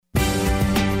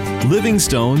Living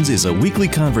Stones is a weekly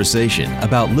conversation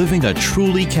about living a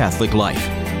truly Catholic life.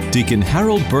 Deacon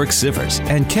Harold Burke Sivers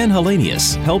and Ken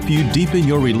Hallenius help you deepen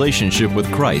your relationship with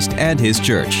Christ and His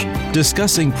Church,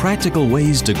 discussing practical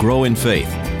ways to grow in faith,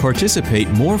 participate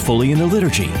more fully in the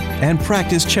liturgy, and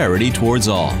practice charity towards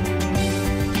all.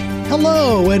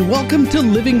 Hello, and welcome to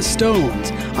Living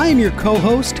Stones. I am your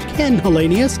co-host, Ken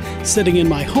Hallenius, sitting in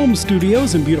my home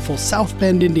studios in beautiful South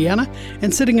Bend, Indiana,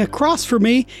 and sitting across from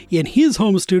me in his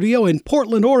home studio in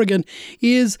Portland, Oregon,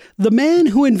 is the man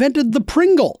who invented the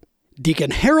Pringle,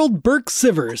 Deacon Harold Burke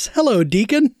Sivers. Hello,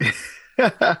 Deacon.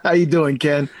 How you doing,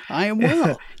 Ken? I am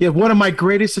well. Yeah, one of my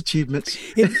greatest achievements.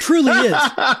 It truly is.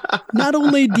 Not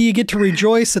only do you get to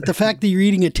rejoice at the fact that you're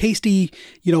eating a tasty,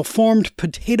 formed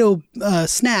potato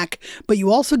snack, but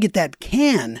you also get that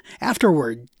can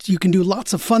afterward. You can do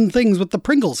lots of fun things with the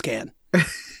Pringles can.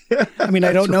 I mean,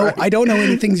 I don't know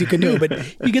any things you can do, but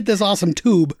you get this awesome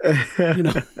tube,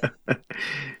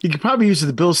 You could probably use it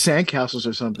to build sandcastles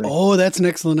or something. Oh, that's an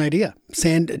excellent idea.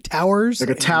 Sand towers.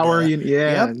 Like a tower.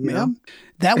 Yep.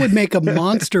 That would make a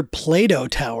monster Play-Doh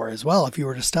tower as well if you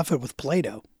were to stuff it with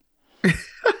Play-Doh.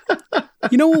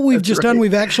 You know what we've just done?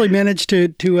 We've actually managed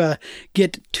to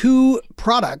get two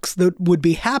products that we'd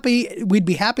be happy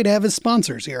to have as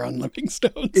sponsors here on Living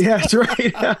Stones. Yeah, that's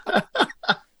right.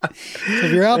 So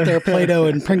if you're out there, Play-Doh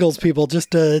and Pringles people,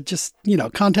 just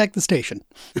contact the station.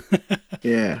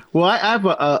 Yeah. Well, I have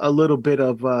a little bit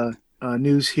of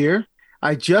news here.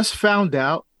 I just found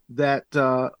out that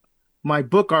my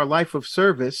book, Our Life of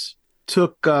Service,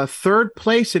 took third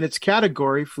place in its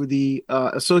category for the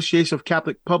Association of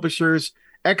Catholic Publishers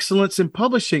Excellence in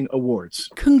Publishing Awards.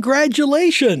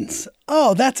 Congratulations.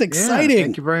 Oh, that's exciting. Yeah,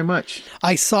 thank you very much.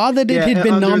 I saw that it had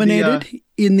been nominated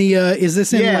in the, is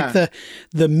this in like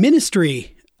the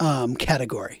ministry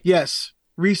category? Yes,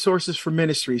 resources for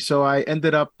ministry. So I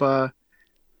ended up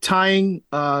tying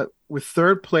with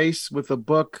third place with a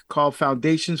book called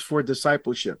Foundations for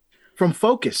Discipleship from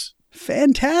Focus.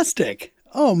 Fantastic.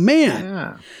 Oh, man.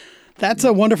 Yeah. That's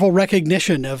a wonderful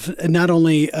recognition of not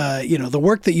only, the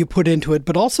work that you put into it,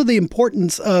 but also the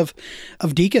importance of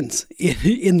deacons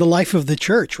in the life of the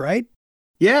church, right?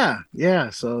 Yeah.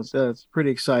 So it's pretty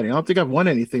exciting. I don't think I've won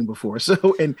anything before.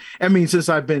 So, and I mean, since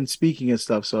I've been speaking and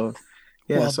stuff. So,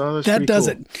 yeah. Well, so that does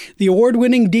it. The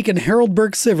award-winning Deacon Harold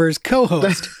Burke Sivers,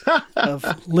 co-host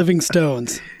of Living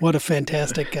Stones. What a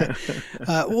fantastic.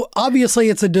 Obviously,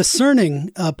 it's a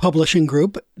discerning publishing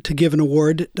group to give an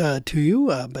award to you.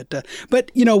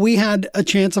 But we had a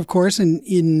chance, of course,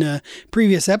 in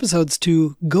previous episodes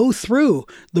to go through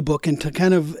the book and to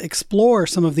kind of explore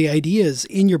some of the ideas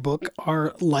in your book,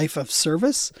 Our Life of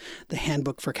Service, the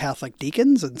Handbook for Catholic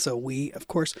Deacons. And so we, of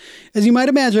course, as you might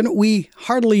imagine, we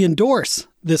heartily endorse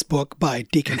this book by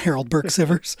Deacon Harold Burke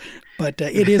Sivers, but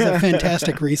it is a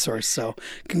fantastic resource. So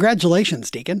congratulations,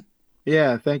 Deacon.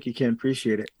 Yeah, thank you, Ken.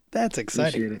 Appreciate it. That's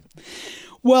exciting. Appreciate it.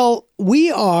 Well,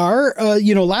 we are,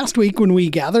 last week when we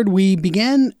gathered, we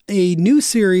began a new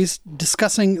series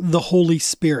discussing the Holy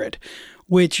Spirit,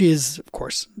 which is, of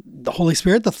course, the Holy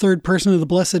Spirit, the third person of the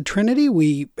Blessed Trinity.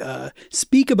 We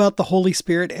speak about the Holy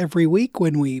Spirit every week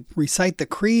when we recite the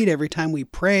Creed, every time we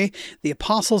pray the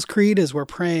Apostles' Creed as we're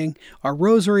praying our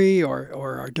Rosary or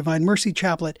our Divine Mercy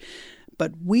Chaplet.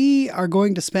 But we are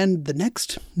going to spend the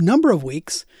next number of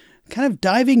weeks kind of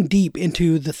diving deep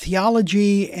into the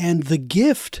theology and the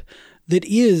gift that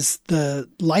is the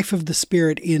life of the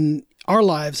Spirit in our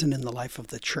lives and in the life of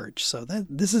the Church. So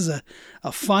this is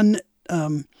a fun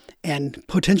and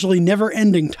potentially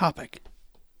never-ending topic.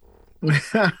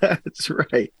 That's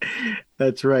right.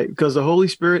 Because the Holy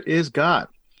Spirit is God.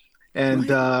 And,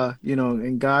 right.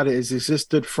 And God has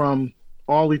existed from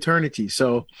all eternity.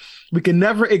 So we can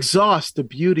never exhaust the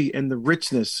beauty and the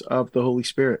richness of the Holy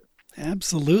Spirit.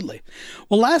 Absolutely.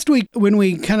 Well, last week when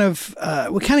we kind of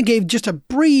gave just a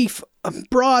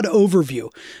broad overview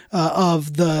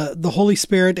of the Holy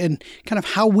Spirit and kind of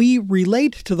how we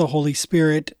relate to the Holy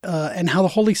Spirit and how the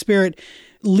Holy Spirit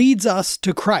leads us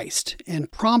to Christ and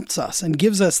prompts us and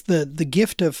gives us the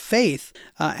gift of faith,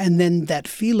 and then that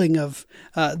feeling of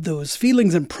those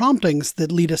feelings and promptings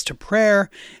that lead us to prayer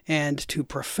and to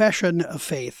profession of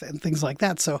faith and things like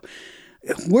that. So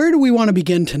where do we want to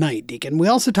begin tonight, Deacon? We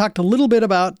also talked a little bit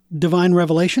about divine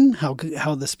revelation, how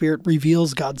the Spirit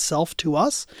reveals God's self to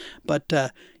us. But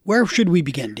where should we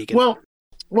begin, Deacon? Well,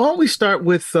 why don't we start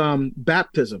with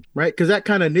baptism, right? Because that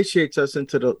kind of initiates us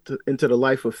into the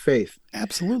life of faith.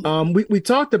 Absolutely. We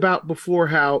talked about before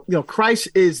how Christ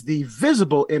is the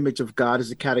visible image of God, as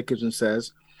the Catechism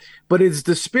says, but it's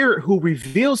the Spirit who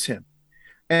reveals Him.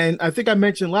 And I think I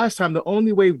mentioned last time the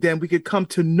only way then we could come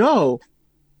to know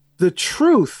the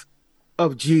truth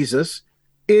of Jesus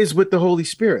is with the Holy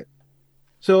Spirit.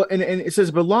 So, and it says,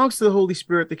 belongs to the Holy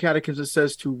Spirit, the Catechism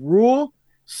says, to rule,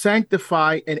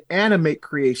 sanctify, and animate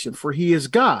creation, for he is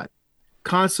God.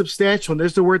 Consubstantial, and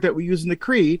there's the word that we use in the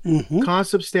Creed,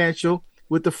 consubstantial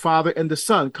with the Father and the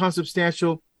Son.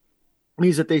 Consubstantial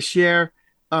means that they share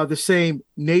the same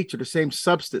nature, the same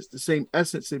substance, the same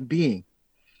essence and being.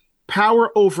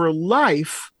 Power over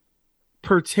life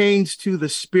pertains to the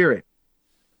Spirit.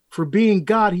 For being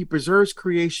God, he preserves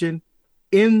creation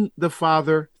in the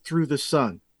Father through the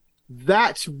Son.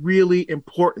 That's really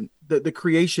important, the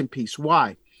creation piece.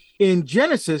 Why? In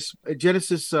Genesis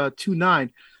 2:9,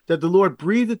 that the Lord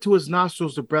breathed into his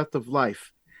nostrils the breath of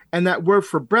life. And that word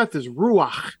for breath is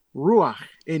ruach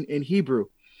in Hebrew.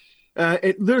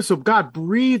 So God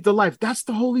breathed the life. That's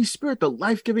the Holy Spirit, the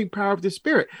life-giving power of the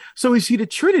Spirit. So we see the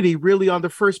Trinity really on the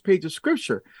first page of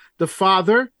Scripture. The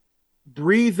Father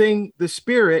breathing the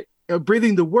Spirit,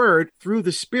 breathing the Word through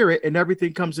the Spirit, and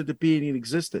everything comes into being in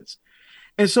existence.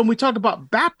 And so when we talk about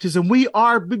baptism, we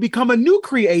become a new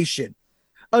creation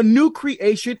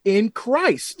in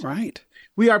Christ. Right.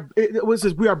 We are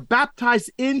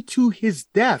baptized into his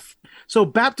death. So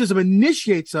baptism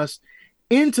initiates us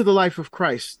into the life of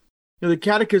Christ. The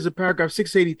Catechism, paragraph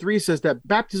 683, says that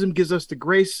baptism gives us the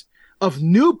grace of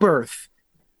new birth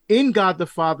in God the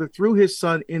Father through his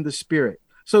Son in the Spirit.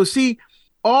 So see,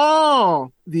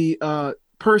 all the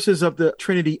persons of the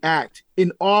Trinity act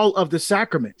in all of the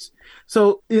sacraments.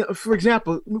 So, for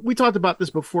example, we talked about this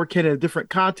before, Ken, in a different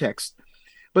context.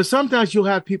 But sometimes you'll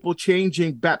have people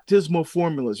changing baptismal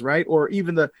formulas, right? Or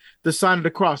even the sign of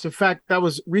the cross. In fact, that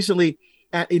was recently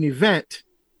at an event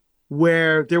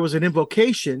where there was an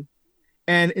invocation,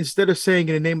 and instead of saying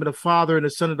in the name of the Father and the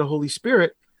Son and the Holy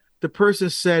Spirit, the person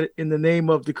said in the name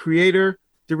of the Creator,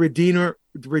 the Redeemer,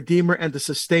 and the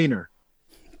Sustainer.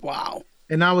 Wow.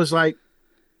 And I was like,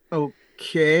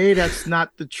 okay, that's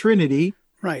not the Trinity.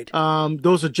 Right.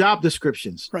 Those are job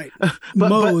descriptions. Right.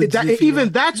 but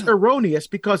that's erroneous,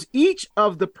 because each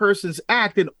of the persons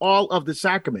act in all of the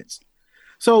sacraments.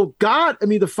 So God,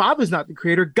 the Father's not the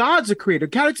creator. God's the creator.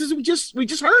 Catechism, we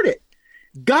just heard it.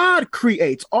 God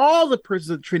creates. All the persons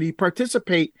of the Trinity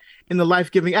participate in the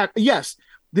life-giving act. Yes,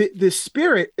 the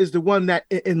Spirit is the one that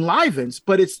enlivens,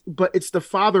 but it's the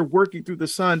Father working through the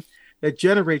Son that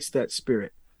generates that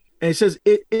Spirit. And it says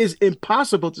it is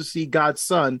impossible to see God's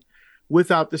Son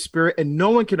without the Spirit, and no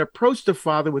one can approach the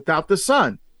Father without the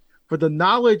Son. For the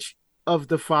knowledge of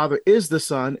the Father is the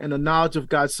Son, and the knowledge of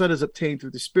God's Son is obtained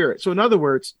through the Spirit. So in other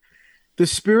words, the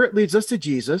Spirit leads us to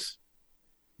Jesus.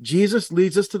 Jesus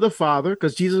leads us to the Father,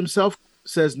 because Jesus himself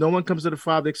says, no one comes to the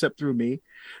Father except through me.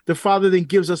 The Father then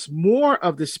gives us more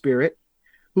of the Spirit,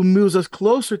 who moves us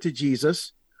closer to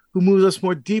Jesus, who moves us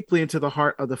more deeply into the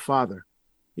heart of the Father.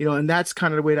 And that's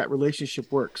kind of the way that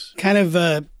relationship works. Kind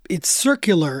of, it's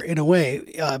circular in a way.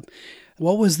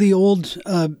 What was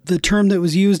the term that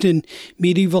was used in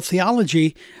medieval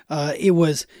theology? It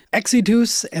was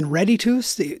exitus and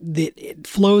reditus. It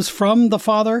flows from the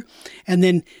Father and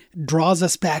then draws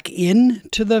us back in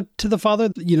to the Father.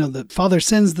 The Father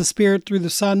sends the Spirit through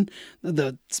the Son.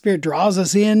 The Spirit draws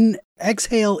us in.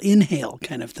 Exhale, inhale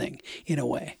kind of thing in a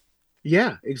way.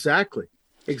 Yeah, exactly.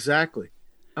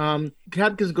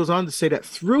 Catechism goes on to say that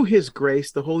through his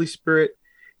grace, the Holy Spirit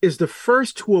is the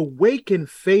first to awaken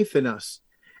faith in us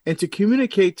and to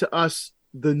communicate to us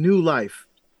the new life,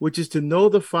 which is to know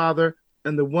the Father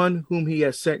and the one whom he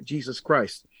has sent, Jesus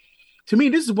Christ. To me,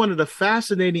 this is one of the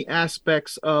fascinating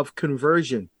aspects of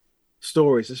conversion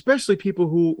stories, especially people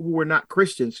who were not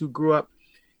Christians, who grew up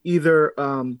either,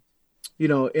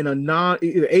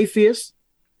 either atheist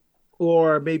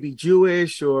or maybe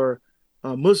Jewish or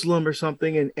Muslim or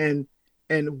something. And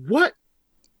what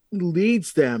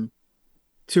leads them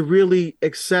to really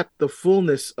accept the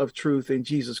fullness of truth in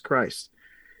Jesus Christ?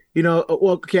 I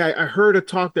heard a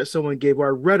talk that someone gave, or I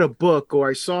read a book, or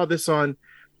I saw this on,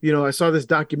 I saw this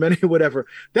documentary, whatever.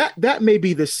 That may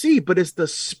be the seed, but it's the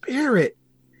Spirit,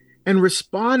 and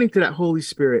responding to that Holy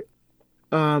Spirit,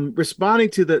 responding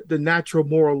to the natural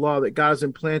moral law that God has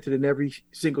implanted in every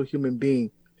single human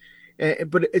being.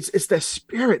 But it's the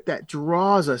Spirit that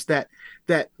draws us, that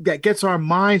gets our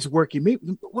minds working.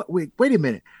 Wait a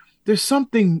minute. There's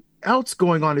something else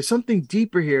going on. There's something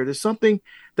deeper here. There's something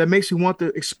that makes me want to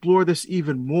explore this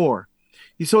even more.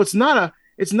 So it's not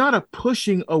a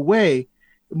pushing away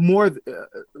more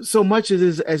so much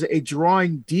as a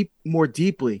drawing more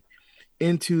deeply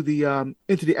into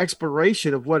the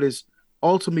exploration of what is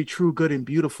ultimately true, good, and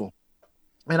beautiful.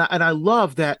 And I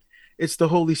love that it's the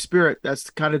Holy Spirit that's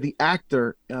kind of the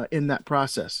actor in that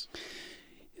process.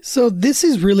 So this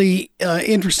is really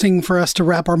interesting for us to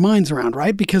wrap our minds around,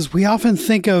 right? Because we often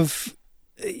think of,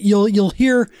 you'll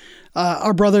hear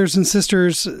our brothers and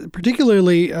sisters,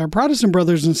 particularly our Protestant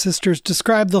brothers and sisters,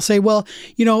 they'll say, well,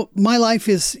 my life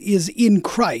is in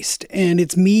Christ and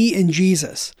it's me and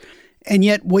Jesus. And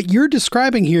yet what you're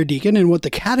describing here, Deacon, and what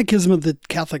the Catechism of the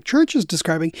Catholic Church is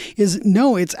describing is,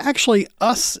 no, it's actually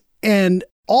us and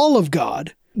all of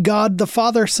God, God the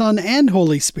Father, Son, and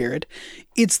Holy Spirit.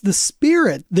 It's the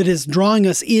Spirit that is drawing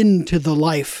us into the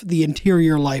life, the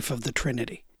interior life of the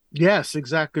Trinity. Yes,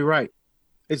 exactly right.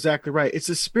 Exactly right. It's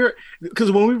the Spirit,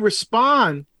 because when we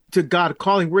respond to God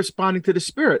calling, we're responding to the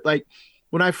Spirit. Like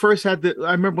when I first I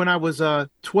remember when I was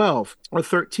 12 or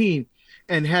 13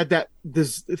 and had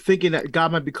this thinking that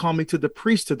God might be calling me to the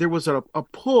priesthood, there was a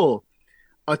pull,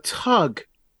 a tug,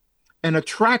 an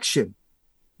attraction.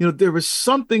 There was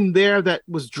something there that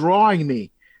was drawing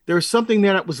me. There was something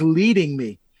there that was leading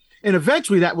me. And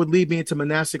eventually that would lead me into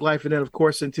monastic life and then, of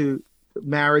course, into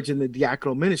marriage and the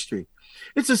diaconal ministry.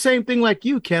 It's the same thing like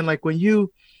you, Ken, like when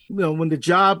when the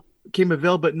job came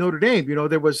available at Notre Dame,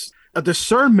 there was a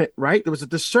discernment, right? There was a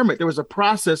discernment. There was a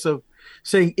process of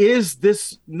saying, is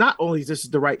this, not only is this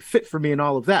the right fit for me and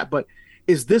all of that, but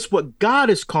is this what God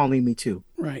is calling me to?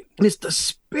 Right. And it's the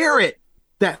Spirit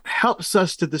that helps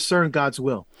us to discern God's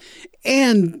will.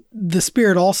 And the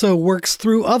Spirit also works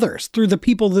through others, through the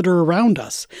people that are around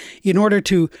us, in order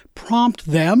to prompt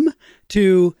them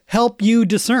to help you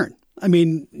discern. I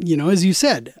mean, as you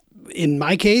said, in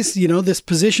my case, this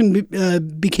position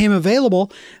became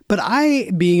available, but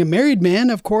I, being a married man,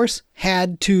 of course,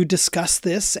 had to discuss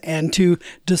this and to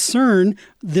discern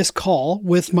this call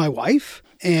with my wife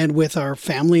and with our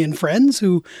family and friends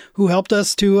who helped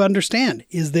us to understand,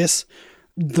 is this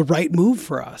the right move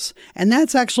for us? And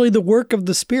that's actually the work of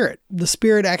the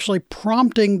Spirit actually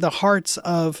prompting the hearts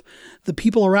of the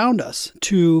people around us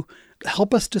to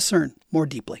help us discern more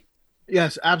deeply.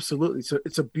 Yes, absolutely. So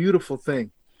it's a beautiful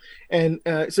thing. And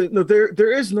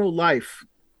there is no life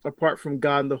apart from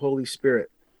God and the Holy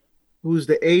Spirit, who's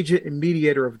the agent and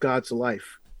mediator of God's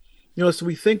life. So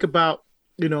we think about,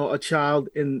 a child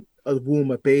in a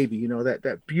womb, a baby,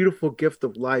 that beautiful gift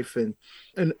of life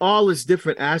and all its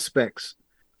different aspects.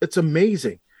 It's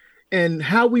amazing. And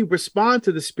how we respond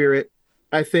to the Spirit,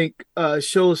 I think,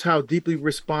 shows how deeply we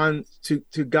respond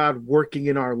to God working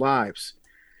in our lives,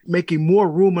 making more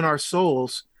room in our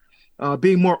souls,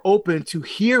 being more open to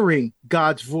hearing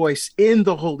God's voice in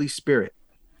the Holy Spirit,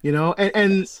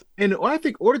 and I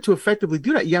think in order to effectively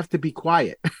do that, you have to be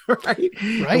quiet, right?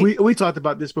 Right. We talked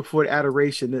about this before, the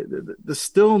adoration, the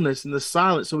stillness and the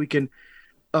silence, so we can,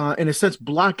 in a sense,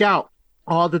 block out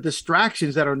all the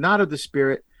distractions that are not of the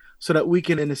Spirit, so that we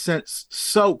can, in a sense,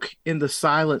 soak in the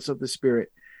silence of the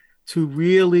Spirit to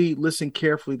really listen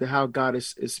carefully to how God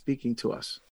is speaking to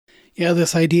us. Yeah,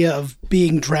 this idea of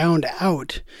being drowned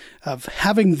out, of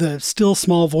having the still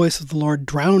small voice of the Lord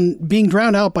being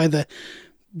drowned out by the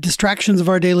distractions of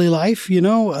our daily life.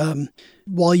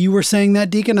 While you were saying that,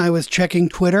 Deacon, I was checking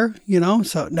Twitter,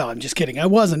 so no, I'm just kidding. I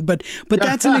wasn't, but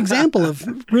that's an example of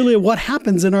really what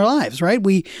happens in our lives, right?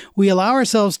 We allow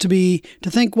ourselves to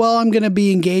think, well, I'm going to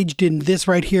be engaged in this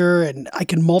right here and I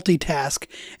can multitask.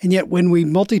 And yet when we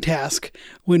multitask,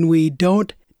 when we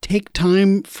don't take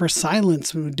time for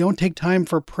silence, when we don't take time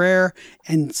for prayer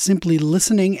and simply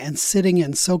listening and sitting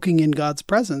and soaking in God's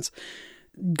presence,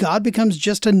 God becomes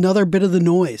just another bit of the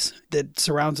noise that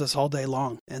surrounds us all day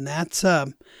long. And that's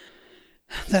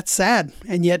sad.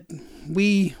 And yet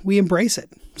we embrace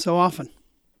it so often.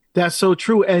 That's so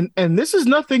true. And this is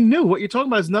nothing new. What you're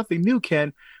talking about is nothing new,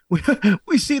 Ken.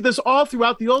 We see this all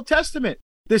throughout the Old Testament.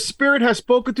 The Spirit has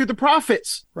spoken through the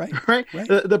prophets, right?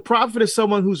 The prophet is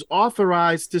someone who's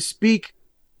authorized to speak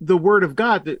the word of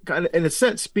God, in a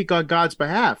sense, speak on God's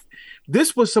behalf.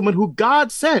 This was someone who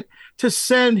God sent to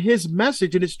send his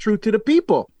message and his truth to the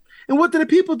people. And what did the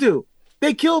people do?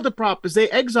 They killed the prophets. They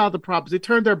exiled the prophets. They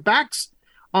turned their backs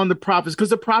on the prophets because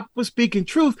the prophet was speaking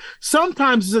truth.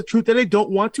 Sometimes it's a truth that they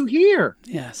don't want to hear.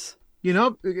 Yes. They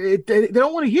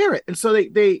don't want to hear it. And so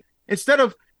they instead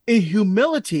of in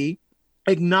humility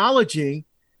acknowledging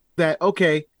that,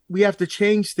 okay, we have to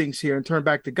change things here and turn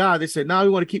back to God, they said, no, we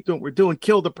want to keep doing what we're doing,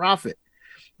 kill the prophet.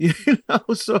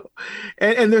 So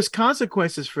and there's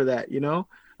consequences for that.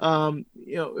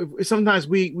 Sometimes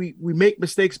we make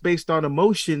mistakes based on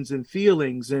emotions and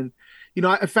feelings. And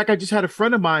in fact, I just had a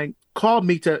friend of mine call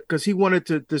me because he wanted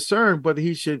to discern whether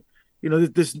he should,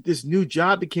 this new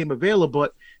job became available,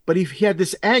 but he had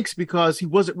this angst because he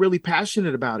wasn't really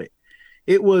passionate about it.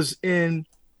 It was in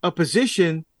a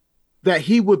position that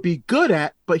he would be good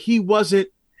at, but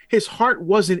his heart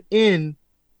wasn't in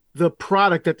the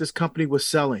product that this company was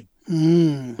selling.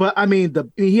 Mm. But I mean,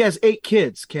 he has 8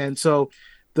 kids, Ken. So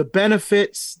the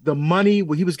benefits, the money,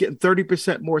 he was getting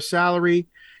 30% more salary.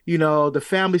 The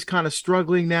family's kind of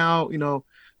struggling now,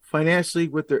 financially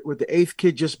with the 8th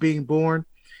kid just being born.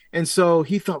 And so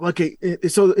he thought, okay,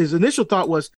 so his initial thought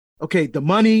was, okay, the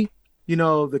money,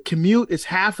 the commute is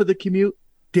half of the commute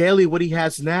daily, what he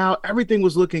has now. Everything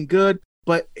was looking good,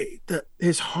 but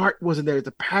his heart wasn't there.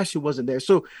 The passion wasn't there.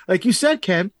 So like you said,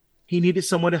 Ken, he needed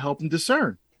someone to help him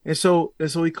discern. And so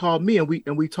he called me, and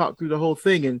we talked through the whole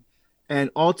thing, and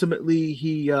ultimately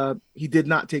he did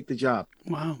not take the job.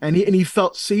 Wow. And he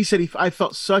said I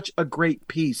felt such a great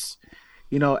peace,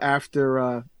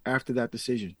 after that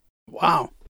decision. Wow.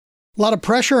 A lot of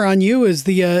pressure on you as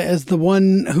the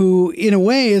one who, in a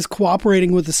way, is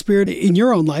cooperating with the Spirit in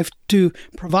your own life to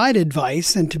provide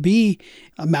advice and to be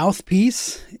a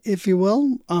mouthpiece, if you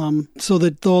will, so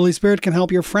that the Holy Spirit can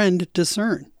help your friend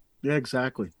discern. Yeah,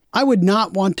 exactly. I would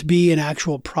not want to be an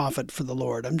actual prophet for the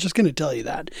Lord. I'm just going to tell you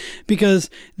that, because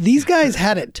these guys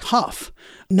had it tough.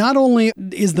 Not only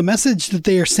is the message that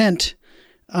they are sent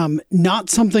not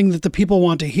something that the people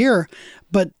want to hear,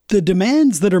 but the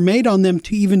demands that are made on them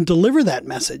to even deliver that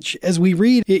message. As we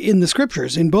read in the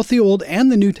scriptures, in both the Old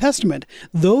and the New Testament,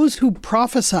 those who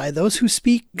prophesy, those who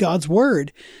speak God's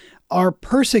word, are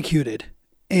persecuted.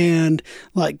 And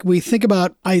like we think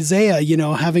about Isaiah,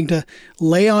 having to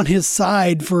lay on his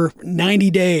side for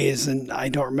 90 days. And I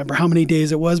don't remember how many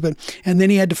days it was, and then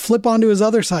he had to flip onto his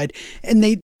other side.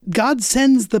 And God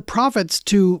sends the prophets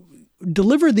to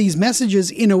deliver these messages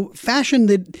in a fashion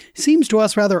that seems to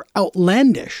us rather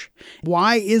outlandish.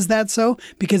 Why is that so?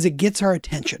 Because it gets our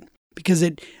attention, because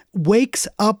it wakes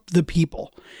up the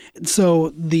people.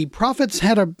 So the prophets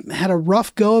had a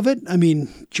rough go of it. I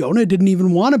mean, Jonah didn't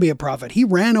even want to be a prophet. He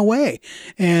ran away,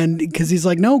 and because he's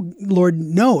like, no, Lord,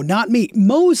 no, not me.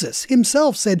 Moses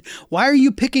himself said, why are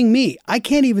you picking me? I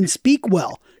can't even speak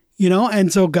well.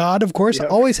 And so God, of course,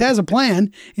 always has a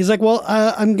plan. He's like, well,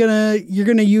 you're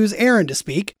going to use Aaron to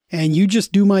speak, and you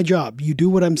just do my job. You do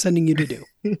what I'm sending you to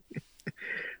do.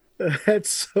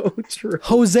 That's so true.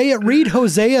 Hosea, read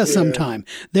Hosea sometime.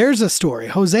 There's a story.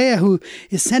 Hosea, who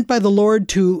is sent by the Lord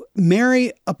to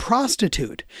marry a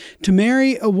prostitute, to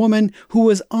marry a woman who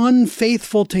was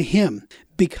unfaithful to him,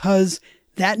 because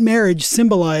that marriage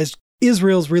symbolized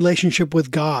Israel's relationship with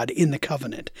God in the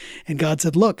covenant. And God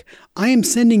said, look, I am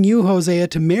sending you, Hosea,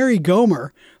 to marry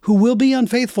Gomer, who will be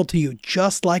unfaithful to you,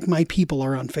 just like my people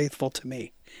are unfaithful to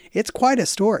me. It's quite a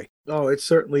story. Oh, it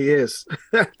certainly is.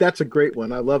 That's a great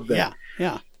one. I love that.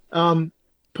 Yeah.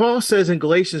 Paul says in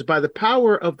Galatians, by the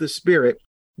power of the Spirit,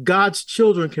 God's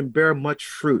children can bear much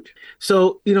fruit.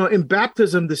 So, in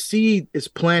baptism, the seed is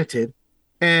planted,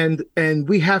 and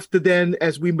we have to then,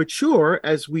 as we mature,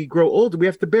 as we grow older, we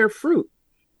have to bear fruit.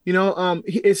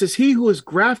 It says, he who has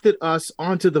grafted us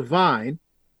onto the vine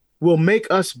will make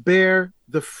us bear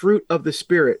the fruit of the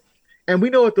Spirit. And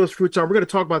we know what those fruits are. We're going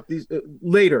to talk about these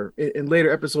later in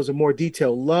later episodes in more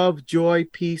detail. Love, joy,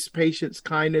 peace, patience,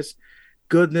 kindness,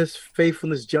 goodness,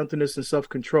 faithfulness, gentleness, and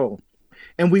self-control.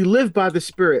 And we live by the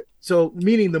Spirit. So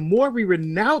meaning the more we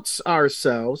renounce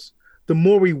ourselves, the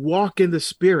more we walk in the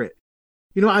Spirit.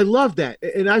 I love that.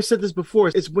 And I've said this before.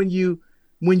 It's when you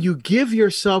give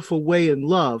yourself away in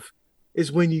love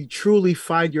is when you truly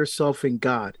find yourself in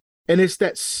God. And it's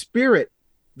that Spirit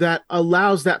that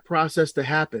allows that process to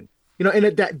happen.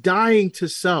 And that dying to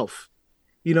self,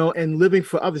 and living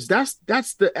for others, that's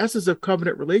the essence of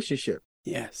covenant relationship.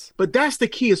 Yes. But that's the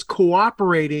key, is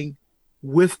cooperating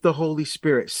with the Holy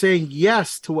Spirit, saying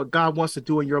yes to what God wants to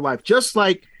do in your life, just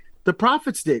like the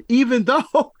prophets did, even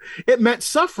though it meant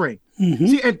suffering. Mm-hmm.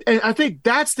 See, and I think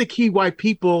that's the key why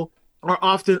people are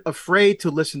often afraid to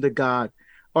listen to God,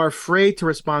 are afraid to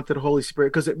respond to the Holy Spirit,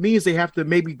 because it means they have to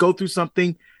maybe go through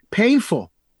something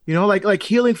painful. Like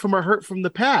healing from a hurt from the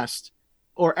past,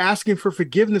 or asking for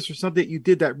forgiveness for something that you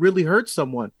did that really hurt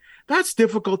someone. That's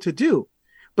difficult to do,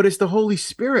 but it's the Holy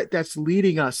Spirit that's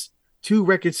leading us to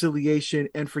reconciliation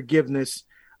and forgiveness,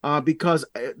 because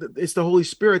it's the Holy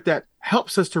Spirit that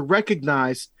helps us to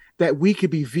recognize that we could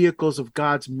be vehicles of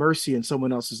God's mercy in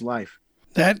someone else's life.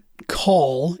 That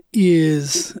call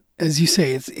is, as you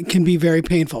say, it can be very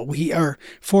painful. We are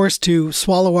forced to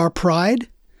swallow our pride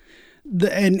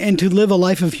and to live a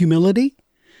life of humility.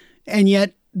 And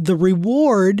yet the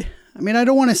reward, I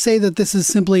don't want to say that this is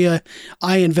simply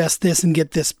I invest this and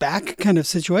get this back kind of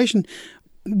situation.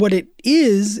 What it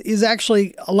is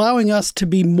actually allowing us to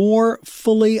be more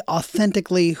fully,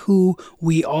 authentically who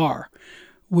we are.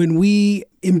 When we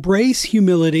embrace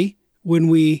humility, when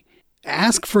we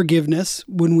ask forgiveness,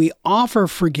 when we offer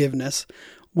forgiveness,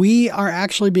 we are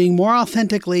actually being more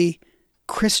authentically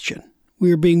Christian.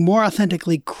 We are being more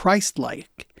authentically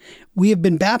Christ-like. We have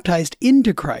been baptized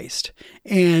into Christ,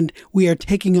 and we are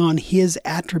taking on his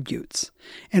attributes.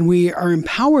 And we are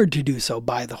empowered to do so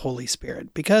by the Holy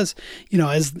Spirit because,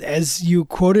 as you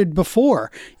quoted before,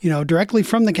 directly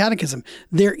from the Catechism,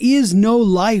 there is no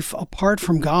life apart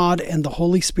from God, and the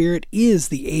Holy Spirit is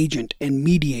the agent and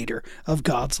mediator of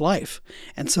God's life.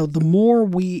 And so the more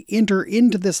we enter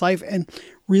into this life and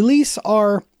release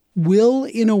our will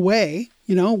in a way,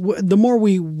 the more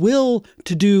we will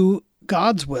to do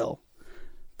God's will,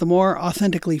 the more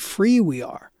authentically free we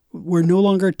are. We're no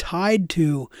longer tied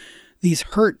to these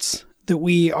hurts that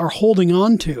we are holding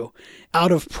on to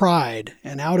out of pride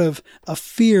and out of a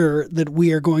fear that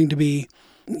we are going to be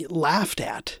laughed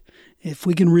at. If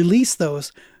we can release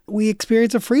those, we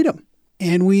experience a freedom.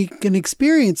 And we can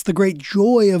experience the great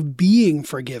joy of being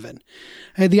forgiven.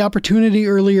 I had the opportunity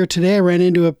earlier today. I ran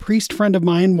into a priest friend of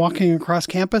mine walking across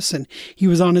campus, and he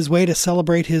was on his way to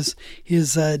celebrate his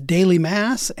daily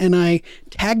mass. And I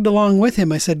tagged along with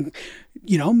him. I said,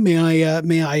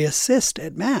 may I assist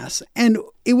at mass? And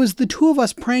it was the two of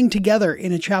us praying together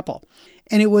in a chapel.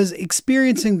 And it was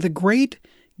experiencing the great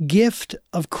gift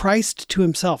of Christ to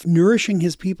himself, nourishing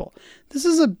his people. This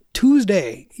is a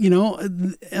Tuesday,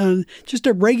 just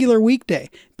a regular weekday.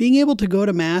 Being able to go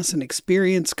to Mass and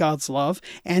experience God's love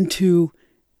and to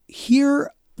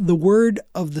hear the word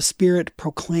of the Spirit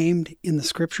proclaimed in the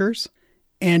Scriptures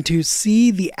and to see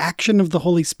the action of the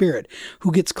Holy Spirit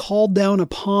who gets called down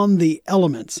upon the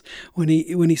elements when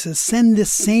he says, send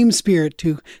this same Spirit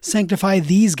to sanctify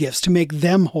these gifts, to make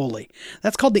them holy.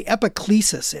 That's called the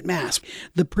epiclesis at Mass.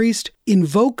 The priest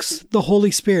invokes the Holy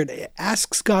Spirit,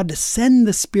 asks God to send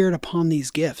the Spirit upon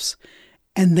these gifts,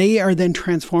 and they are then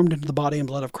transformed into the body and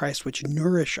blood of Christ, which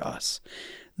nourish us.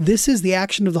 This is the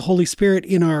action of the Holy Spirit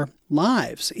in our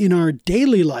lives, in our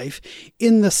daily life,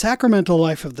 in the sacramental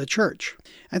life of the Church.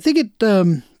 I think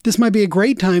this might be a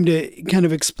great time to kind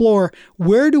of explore,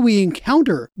 where do we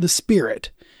encounter the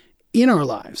Spirit in our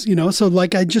lives? So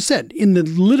like I just said, in the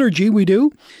liturgy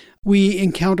we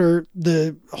encounter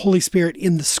the Holy Spirit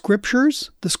in the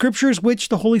Scriptures which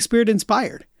the Holy Spirit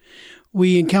inspired.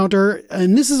 We encounter,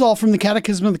 and this is all from the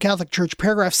Catechism of the Catholic Church,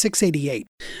 paragraph 688.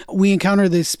 We encounter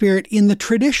the Spirit in the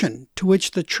tradition to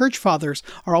which the Church Fathers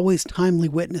are always timely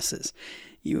witnesses.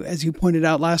 As you pointed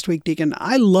out last week, Deacon,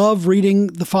 I love reading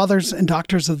the Fathers and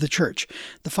Doctors of the Church.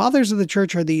 The Fathers of the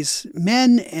Church are these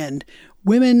men and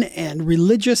women and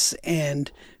religious and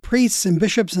priests and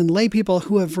bishops and lay people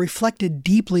who have reflected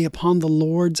deeply upon the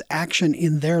Lord's action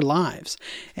in their lives.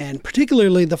 And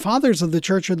particularly the Fathers of the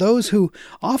Church are those who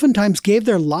oftentimes gave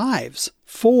their lives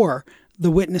for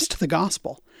the witness to the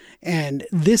gospel. And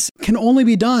this can only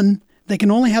be done, they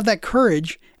can only have that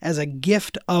courage as a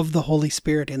gift of the Holy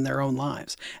Spirit in their own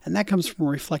lives. And that comes from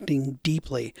reflecting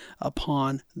deeply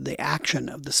upon the action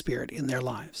of the Spirit in their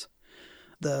lives.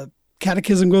 The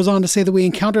Catechism goes on to say that we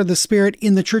encounter the Spirit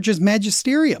in the Church's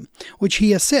magisterium, which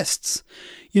he assists.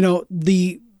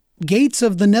 The gates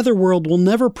of the netherworld will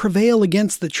never prevail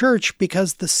against the Church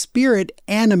because the Spirit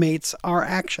animates our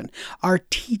action, our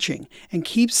teaching, and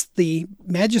keeps the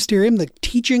magisterium, the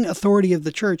teaching authority of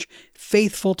the Church,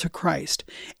 faithful to Christ,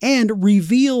 and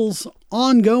reveals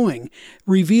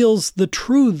the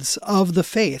truths of the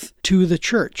faith to the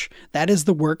Church. That is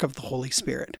the work of the Holy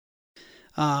Spirit.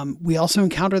 We also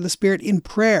encounter the Spirit in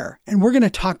prayer, and we're going to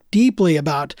talk deeply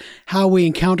about how we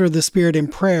encounter the Spirit in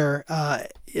prayer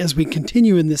as we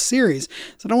continue in this series.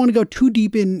 So I don't want to go too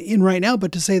deep in right now,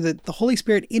 but to say that the Holy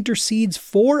Spirit intercedes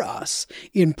for us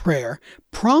in prayer,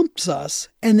 prompts us,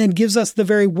 and then gives us the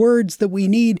very words that we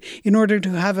need in order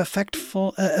to have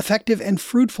effective and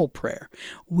fruitful prayer.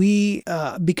 We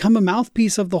become a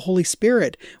mouthpiece of the Holy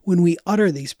Spirit when we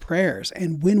utter these prayers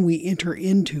and when we enter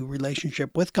into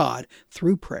relationship with God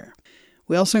through prayer.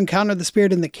 We also encounter the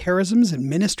Spirit in the charisms and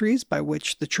ministries by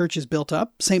which the Church is built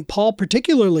up. St. Paul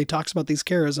particularly talks about these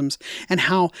charisms and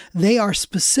how they are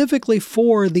specifically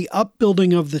for the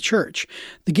upbuilding of the Church.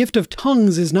 The gift of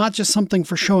tongues is not just something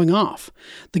for showing off.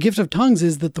 The gift of tongues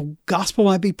is that the gospel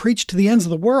might be preached to the ends of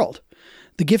the world.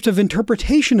 The gift of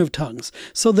interpretation of tongues,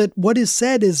 so that what is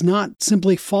said is not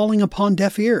simply falling upon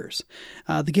deaf ears.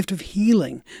 The gift of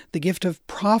healing, the gift of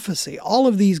prophecy, all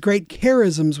of these great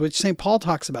charisms which St. Paul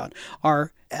talks about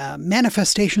are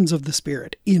manifestations of the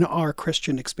Spirit in our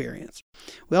Christian experience.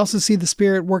 We also see the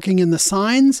Spirit working in the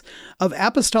signs of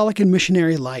apostolic and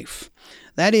missionary life.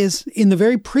 That is, in the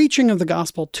very preaching of the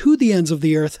gospel to the ends of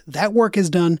the earth, that work is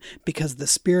done because the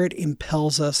Spirit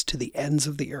impels us to the ends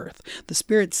of the earth. The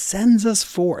Spirit sends us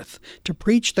forth to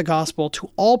preach the gospel to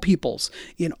all peoples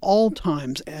in all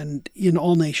times and in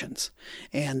all nations.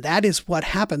 And that is what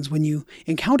happens when you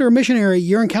encounter a missionary.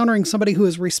 You're encountering somebody who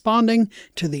is responding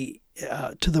to the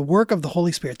work of the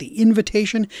Holy Spirit, the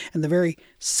invitation and the very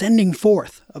sending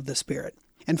forth of the Spirit.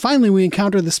 And finally, we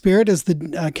encounter the Spirit, as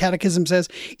the Catechism says,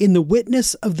 in the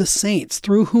witness of the saints,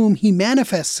 through whom he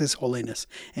manifests his holiness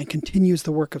and continues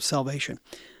the work of salvation.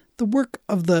 The work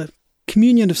of the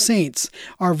communion of saints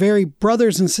are very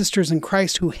brothers and sisters in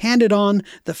Christ who handed on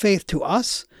the faith to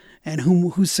us, and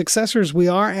whose successors we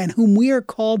are, and whom we are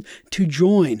called to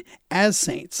join as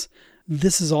saints.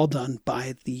 This is all done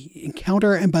by the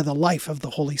encounter and by the life of the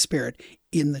Holy Spirit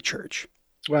in the church.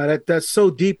 Wow, that's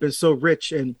so deep and so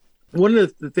rich. And one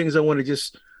of the things I want to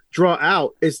just draw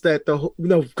out is that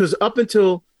because up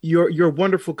until your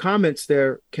wonderful comments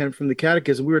there, Ken, from the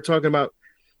Catechism, we were talking about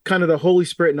kind of the Holy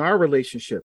Spirit in our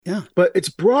relationship. Yeah. But it's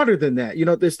broader than that.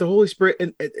 There's the Holy Spirit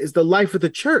and is the life of the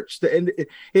church. And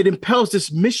it impels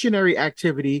this missionary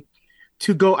activity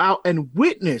to go out and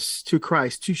witness to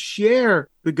Christ, to share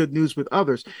the good news with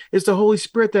others. It's the Holy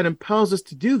Spirit that impels us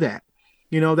to do that.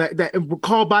 That we're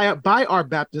called by our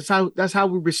baptism. That's how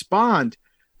we respond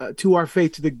to our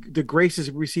faith, to the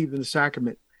graces we received in the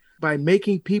sacrament, by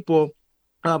making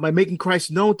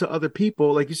Christ known to other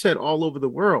people, like you said, all over the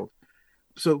world.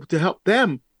 So to help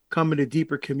them come into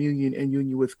deeper communion and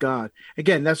union with God.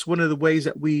 Again, that's one of the ways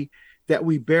that we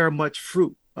bear much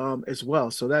fruit as well.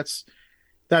 So that's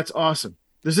awesome.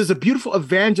 This is a beautiful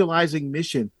evangelizing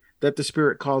mission that the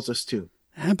Spirit calls us to.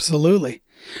 Absolutely.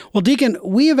 Well, Deacon,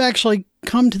 we have actually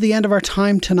come to the end of our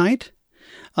time tonight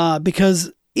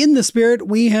because in the Spirit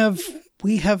we have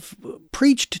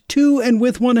preached to and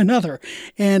with one another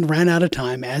and ran out of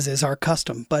time, as is our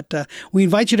custom. But we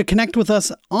invite you to connect with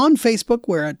us on Facebook.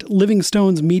 We're at Living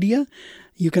Stones Media.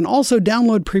 You can also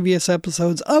download previous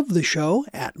episodes of the show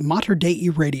at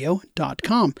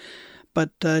materdeiradio.com.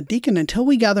 But Deacon, until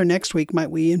we gather next week,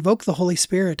 might we invoke the Holy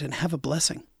Spirit and have a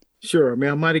blessing? Sure. May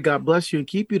Almighty God bless you and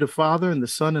keep you, the Father and the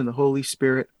Son and the Holy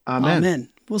Spirit. Amen. Amen.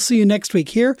 We'll see you next week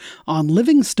here on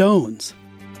Living Stones.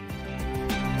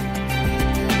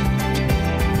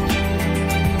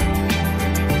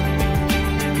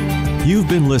 You've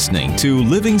been listening to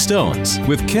Living Stones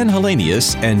with Ken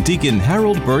Hallenius and Deacon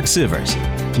Harold Burke Sivers.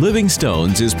 Living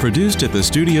Stones is produced at the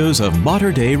studios of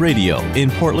Mater Dei Radio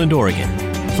in Portland, Oregon.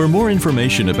 For more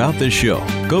information about this show,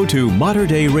 go to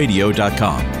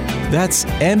materdeiradio.com. That's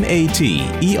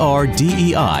MATERDEI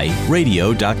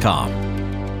radio.com.